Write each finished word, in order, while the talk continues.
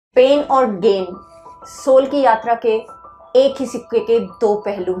Pen और gain, soul की यात्रा के एक ही सिक्के के दो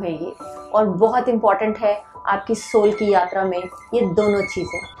पहलू हैं ये, और बहुत इंपॉर्टेंट है आपकी सोल की यात्रा में ये दोनों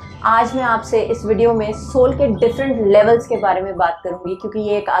चीज़ें। आज मैं आपसे इस वीडियो में सोल के डिफरेंट लेवल्स के बारे में बात करूंगी, क्योंकि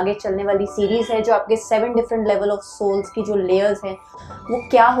ये एक आगे चलने वाली सीरीज़ है जो आपके 7 डिफरेंट लेवल ऑफ सोल्स की जो लेयर्स हैं वो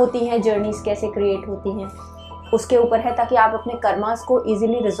क्या होती हैं, जर्नीज कैसे क्रिएट होती हैं, उसके ऊपर है, ताकि आप अपने कर्मास को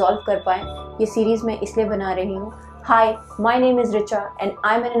इजीली रिजॉल्व कर पाएँ। ये सीरीज़ मैं इसलिए बना रही हूँ। Hi, my name is Richa and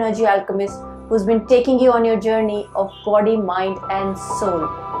I'm an energy alchemist who's been taking you on your journey of body, mind and soul.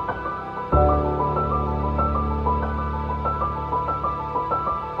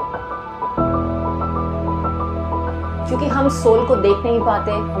 क्योंकि हम सोल को देख नहीं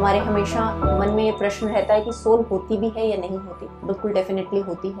पाते, हमारे हमेशा मन में ये प्रश्न रहता है कि सोल होती भी है या नहीं होती। बिल्कुल डेफिनेटली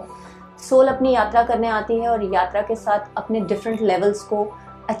होती है। सोल अपनी यात्रा करने आती है और यात्रा के साथ अपने डिफरेंट लेवल्स को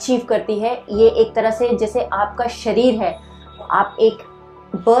अचीव करती है। ये एक तरह से जैसे आपका शरीर है, आप एक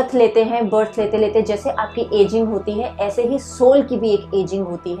बर्थ लेते हैं, बर्थ लेते लेते जैसे आपकी एजिंग होती है, ऐसे ही सोल की भी एक एजिंग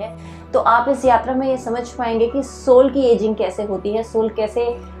होती है। तो आप इस यात्रा में ये समझ पाएंगे कि सोल की एजिंग कैसे होती है, सोल कैसे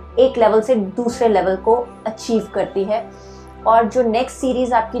एक लेवल से दूसरे लेवल को अचीव करती है। और जो नेक्स्ट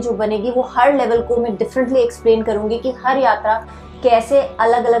सीरीज आपकी जो बनेगी वो हर लेवल को मैं डिफरेंटली एक्सप्लेन करूंगी कि हर यात्रा कैसे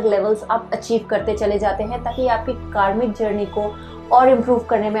अलग अलग लेवल्स आप अचीव करते चले जाते हैं, ताकि आपकी कार्मिक जर्नी को और इम्प्रूव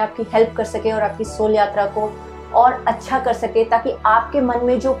करने में आपकी हेल्प कर सके और आपकी सोल यात्रा को और अच्छा कर सके, ताकि आपके मन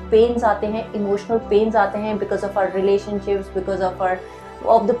में जो पेन्स आते हैं, इमोशनल पेन्स आते हैं because of our relationships, because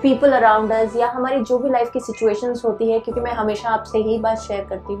of the people around us, या हमारी जो भी लाइफ की सिचुएशंस होती है, क्योंकि मैं हमेशा आपसे यही बात शेयर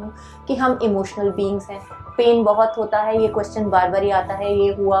करती हूँ कि हम इमोशनल बीइंग्स हैं। पेन बहुत होता है, ये क्वेश्चन बार बार ही आता है,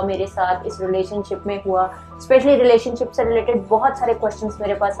 ये हुआ मेरे साथ, इस रिलेशनशिप में हुआ, स्पेशली रिलेशनशिप से रिलेटेड बहुत सारे क्वेश्चंस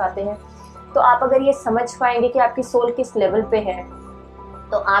मेरे पास आते हैं। तो आप अगर ये समझ पाएंगे कि आपकी सोल किस लेवल पे है,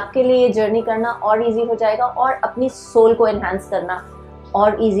 तो आपके लिए ये जर्नी करना और इजी हो जाएगा और अपनी सोल को एनहांस करना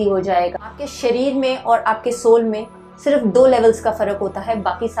और इजी हो जाएगा। आपके शरीर में और आपके सोल में सिर्फ 2 लेवल्स का फर्क होता है।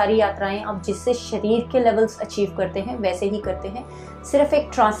 बाकी सारी यात्राएं आप जिससे शरीर के लेवल्स अचीव करते हैं वैसे ही करते हैं। सिर्फ एक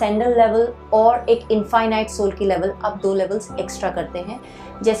ट्रांसेंडल लेवल और एक इनफाइनाइट सोल की लेवल, आप 2 लेवल्स एक्स्ट्रा करते हैं।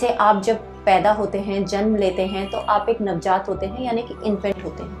 जैसे आप जब पैदा होते हैं, जन्म लेते हैं, तो आप एक नवजात होते हैं, यानी कि इन्फेंट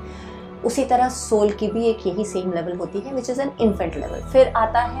होते हैं। उसी तरह सोल की भी एक यही सेम लेवल होती है, which is an infant level. फिर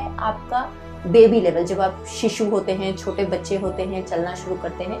आता है आपका बेबी लेवल, जब आप शिशु होते हैं, छोटे बच्चे होते हैं, चलना शुरू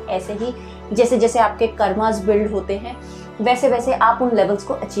करते हैं। ऐसे ही जैसे जैसे आपके कर्मास बिल्ड होते हैं वैसे वैसे आप उन लेवल्स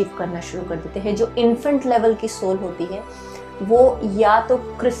को अचीव करना शुरू कर देते हैं। जो इन्फेंट लेवल की सोल होती है वो या तो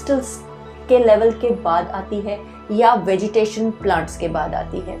क्रिस्टल्स के लेवल के बाद आती है, या वेजिटेशन प्लांट्स के बाद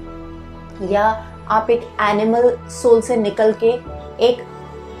आती है, या आप एक एनिमल सोल से निकल के एक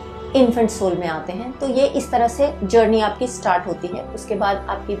इन्फेंट सोल में आते हैं। तो ये इस तरह से जर्नी आपकी स्टार्ट होती है। उसके बाद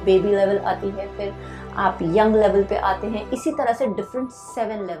आपकी बेबी लेवल आती है, फिर आप यंग लेवल पे आते हैं। इसी तरह से डिफरेंट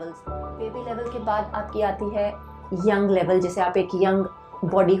 7 लेवल्स। बेबी लेवल के बाद आपकी आती है यंग लेवल, जैसे आप एक यंग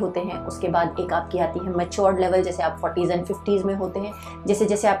बॉडी होते हैं। उसके बाद एक आपकी आती है मैच्योर्ड लेवल, जैसे आप 40s एंड 50s में होते हैं। जैसे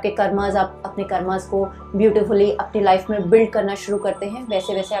जैसे आपके कर्मास, आप अपने कर्मास को ब्यूटीफुली अपनी लाइफ में बिल्ड करना शुरू करते हैं,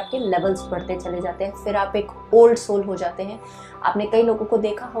 वैसे वैसे आपके लेवल्स बढ़ते चले जाते हैं। फिर आप एक ओल्ड सोल हो जाते हैं। आपने कई लोगों को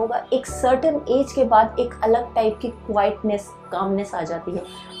देखा होगा, एक सर्टेन एज के बाद एक अलग टाइप की क्वाइटनेस, कामनेस आ जाती है।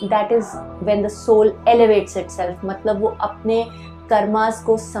 That is when the soul elevates itself, मतलब वो अपने कर्मास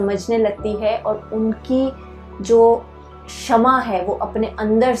को समझने लगती है और उनकी जो क्षमा है वो अपने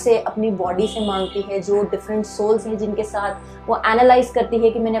अंदर से, अपनी बॉडी से मांगती है। जो डिफरेंट सोल्स हैं जिनके साथ वो एनालाइज करती है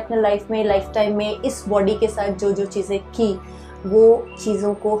कि मैंने अपने लाइफ में, लाइफ टाइम में इस बॉडी के साथ जो जो चीज़ें की, वो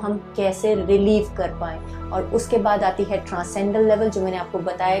चीज़ों को हम कैसे रिलीव कर पाएँ। और उसके बाद आती है ट्रांसेंडल लेवल, जो मैंने आपको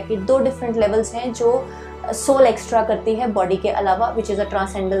बताया कि 2 डिफरेंट लेवल्स हैं जो सोल एक्स्ट्रा करती है बॉडी के अलावा, विच इज़ अ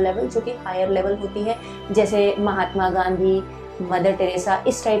ट्रांसेंडल लेवल, जो कि हायर लेवल होती है, जैसे महात्मा गांधी, मदर टेरेसा,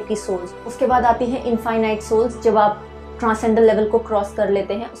 इस टाइप की सोल्स। उसके बाद आती है इनफाइनाइट सोल्स। जब आप ट्रांसेंडल लेवल को क्रॉस कर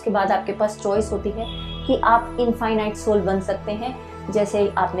लेते हैं, उसके बाद आपके पास चॉइस होती है कि आप इनफाइनाइट सोल बन सकते हैं।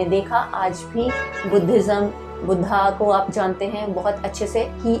 जैसे आपने देखा, आज भी बुद्धिज्म, बुद्धा को आप जानते हैं बहुत अच्छे से,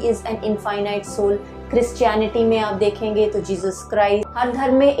 he is an infinite soul. Christianity में आप देखेंगे तो जीसस क्राइस्ट, हर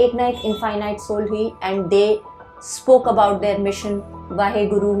धर्म में एक ना एक इनफाइनाइट सोल हुई, and they spoke about their mission, Wahe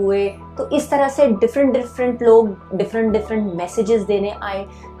Guru हुए। तो इस तरह से डिफरेंट डिफरेंट लोग डिफरेंट डिफरेंट मैसेजेस देने आए,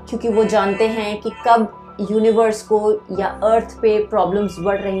 क्योंकि वो जानते हैं कि कब यूनिवर्स को या अर्थ पे प्रॉब्लम्स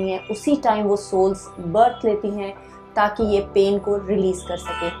बढ़ रही हैं, उसी टाइम वो सोल्स बर्थ लेती हैं ताकि ये पेन को रिलीज कर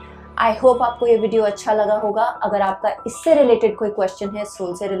सके। आई होप आपको ये वीडियो अच्छा लगा होगा। अगर आपका इससे रिलेटेड कोई क्वेश्चन है,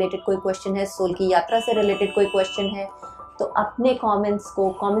 सोल से रिलेटेड कोई क्वेश्चन है, सोल की यात्रा से रिलेटेड कोई क्वेश्चन है, तो अपने कमेंट्स को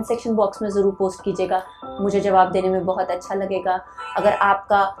कमेंट सेक्शन बॉक्स में ज़रूर पोस्ट कीजिएगा। मुझे जवाब देने में बहुत अच्छा लगेगा। अगर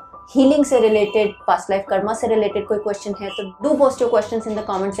आपका हीलिंग से रिलेटेड, पास्ट लाइफ कर्मा से रिलेटेड कोई क्वेश्चन है तो do post your questions in the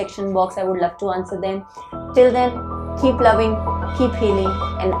comment section box. I would love to answer them. Till then, keep loving, keep healing,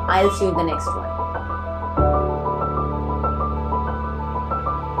 and I'll see you in the next one.